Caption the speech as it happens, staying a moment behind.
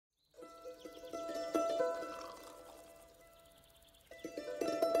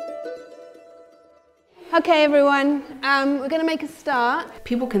Okay everyone, we're going to make a start.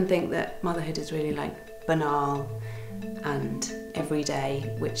 People can think that motherhood is really like banal and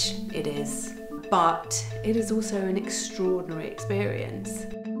everyday, which it is, but it is also an extraordinary experience.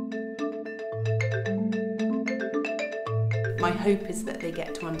 My hope is that they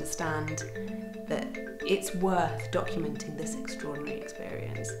get to understand that it's worth documenting this extraordinary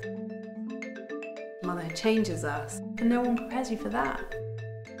experience. Motherhood changes us, and no one prepares you for that.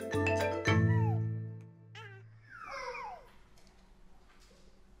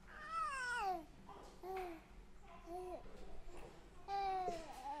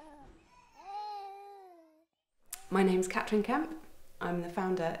 My name's Catherine Kemp. I'm the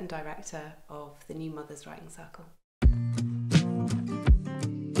founder and director of the New Mothers Writing Circle.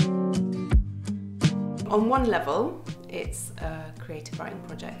 On one level, it's a creative writing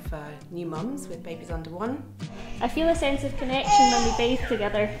project for new mums with babies under 1. I feel a sense of connection when we bathe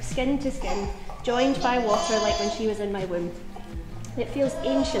together, skin to skin, joined by water like when she was in my womb. It feels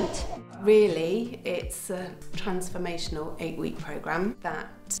ancient. Really, it's a transformational 8-week programme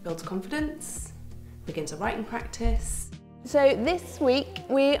that builds confidence, begins a writing practice. So this week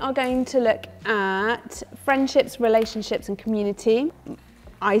we are going to look at friendships, relationships and community.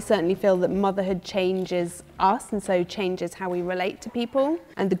 I certainly feel that motherhood changes us and so changes how we relate to people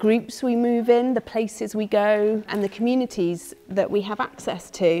and the groups we move in, the places we go and the communities that we have access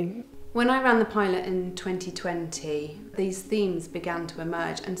to. When I ran the pilot in 2020, these themes began to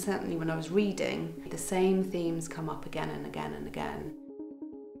emerge, and certainly when I was reading, the same themes come up again and again and again.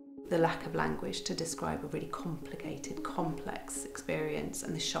 The lack of language to describe a really complicated, complex experience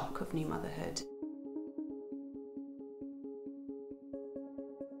and the shock of new motherhood.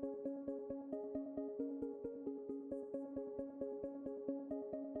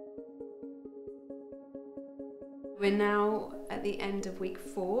 We're now at the end of week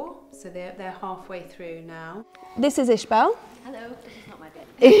 4, so they're halfway through now. This is Ishbel. Hello, this is not my bit.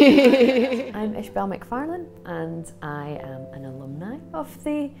 I'm Ishbel McFarlane and I am an alumni of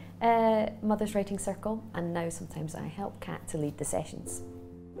the Mothers Writing Circle, and now sometimes I help Kat to lead the sessions.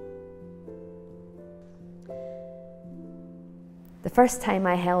 The first time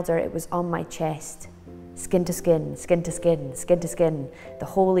I held her, it was on my chest. Skin to skin, skin to skin, skin to skin, the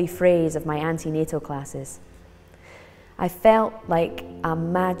holy phrase of my antenatal classes. I felt like a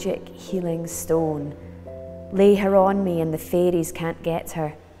magic healing stone. Lay her on me and the fairies can't get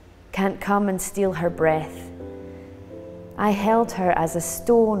her, can't come and steal her breath. I held her as a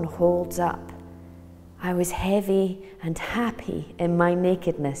stone holds up. I was heavy and happy in my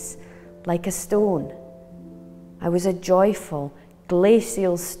nakedness, like a stone. I was a joyful,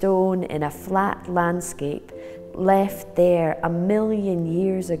 glacial stone in a flat landscape, left there 1,000,000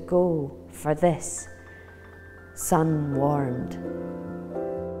 years ago for this. Sun-warmed.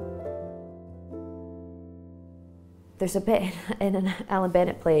 There's a bit in an Alan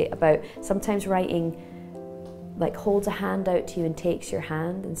Bennett play about sometimes writing like holds a hand out to you and takes your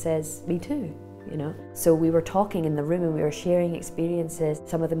hand and says, me too, you know. So we were talking in the room and we were sharing experiences.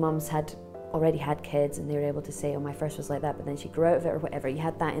 Some of the mums had already had kids and they were able to say, oh, my first was like that, but then she grew out of it or whatever. You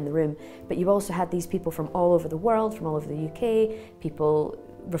had that in the room, but you also had these people from all over the world, from all over the UK, people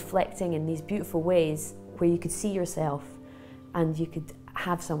reflecting in these beautiful ways where you could see yourself and you could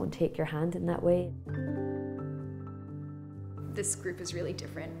have someone take your hand in that way. This group is really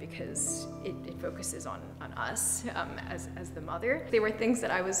different because it focuses on us as the mother. They were things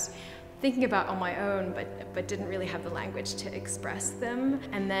that I was thinking about on my own but didn't really have the language to express them,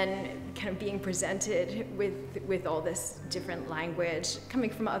 and then kind of being presented with all this different language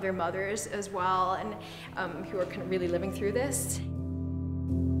coming from other mothers as well, and who are kind of really living through this.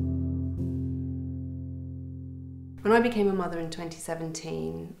 When I became a mother in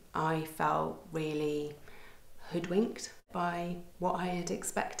 2017, I felt really hoodwinked by what I had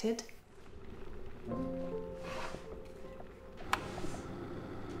expected.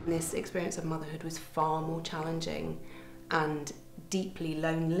 This experience of motherhood was far more challenging and deeply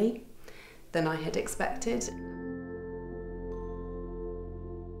lonely than I had expected.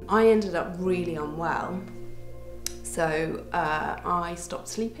 I ended up really unwell, so I stopped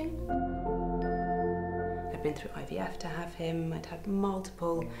sleeping. I'd been through IVF to have him, I'd had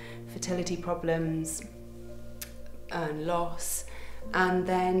multiple fertility problems and loss, and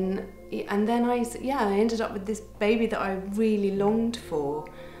then I ended up with this baby that I really longed for,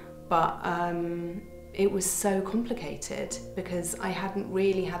 but it was so complicated because I hadn't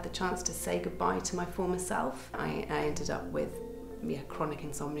really had the chance to say goodbye to my former self. I ended up with chronic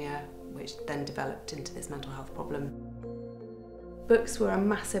insomnia, which then developed into this mental health problem. Books were a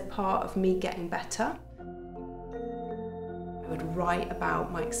massive part of me getting better. I would write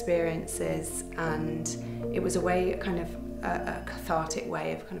about my experiences, and it was a way, kind of a cathartic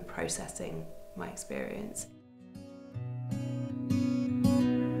way of kind of processing my experience.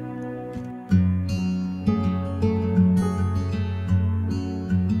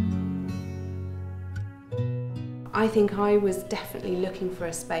 I think I was definitely looking for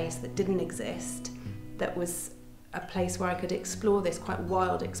a space that didn't exist, that was a place where I could explore this quite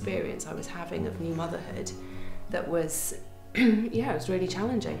wild experience I was having of new motherhood that was, yeah, it was really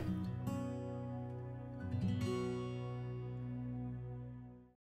challenging.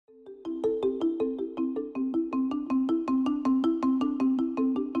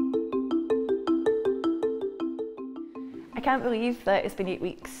 I can't believe that it's been 8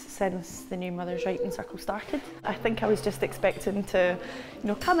 weeks since the New Mothers Writing Circle started. I think I was just expecting to,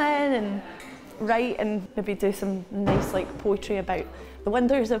 come in and write and maybe do some nice poetry about the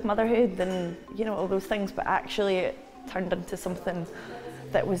wonders of motherhood and all those things, but actually it turned into something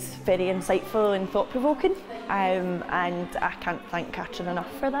that was very insightful and thought-provoking, and I can't thank Katrin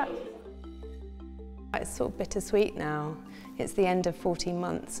enough for that. It's sort of bittersweet now. It's the end of 14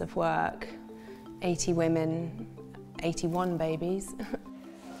 months of work, 80 women, 81 babies.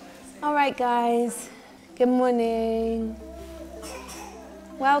 All right, guys, good morning.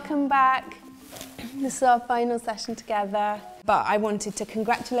 Welcome back. This is our final session together. But I wanted to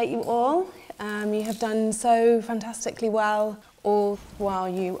congratulate you all. You have done so fantastically well, all while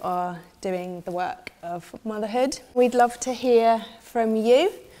you are doing the work of motherhood. We'd love to hear from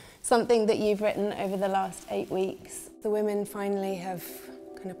you, something that you've written over the last 8 weeks. The women finally have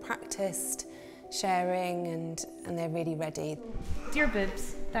kind of practiced sharing and they're really ready. Dear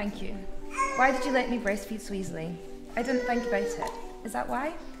Boobs, thank you. Why did you let me breastfeed so easily? I didn't think about it. Is that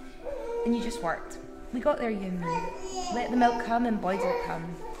why? And you just worked. We got there, you and me. Let the milk come and boy did it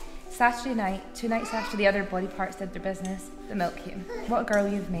come. Saturday night, 2 nights after the other body parts did their business, the milk came. What a girl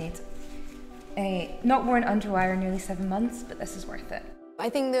you've made. Not worn underwire in nearly 7 months, but this is worth it. I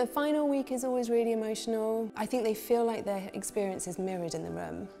think the final week is always really emotional. I think they feel like their experience is mirrored in the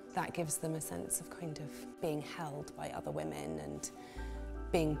room. That gives them a sense of kind of being held by other women and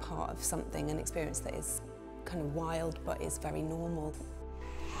being part of something, an experience that is kind of wild but is very normal.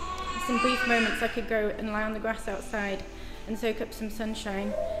 In brief moments I could go and lie on the grass outside and soak up some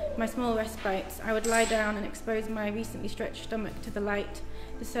sunshine. My small respites, I would lie down and expose my recently stretched stomach to the light,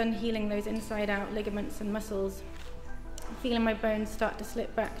 the sun healing those inside-out ligaments and muscles. Feeling my bones start to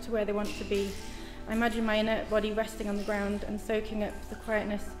slip back to where they want to be. I imagine my inert body resting on the ground and soaking up the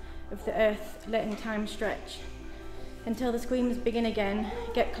quietness of the earth, letting time stretch. Until the screams begin again,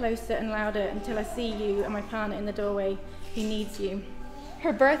 get closer and louder until I see you and my partner in the doorway who needs you.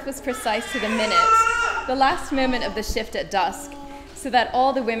 Her birth was precise to the minute, the last moment of the shift at dusk, so that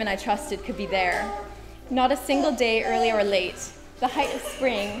all the women I trusted could be there. Not a single day early or late, the height of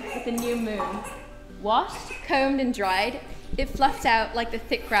spring with the new moon. Washed, combed and dried, it fluffed out like the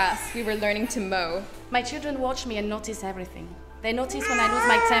thick grass we were learning to mow. My children watch me and notice everything. They notice when I lose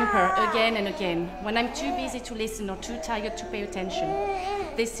my temper again and again, when I'm too busy to listen or too tired to pay attention.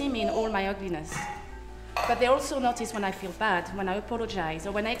 They see me in all my ugliness. But they also notice when I feel bad, when I apologize,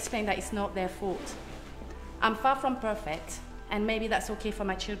 or when I explain that it's not their fault. I'm far from perfect, and maybe that's okay for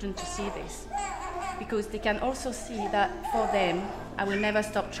my children to see this, because they can also see that for them, I will never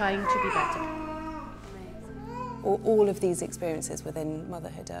stop trying to be better. All of these experiences within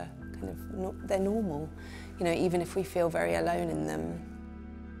motherhood are kind of, they're normal. Even if we feel very alone in them,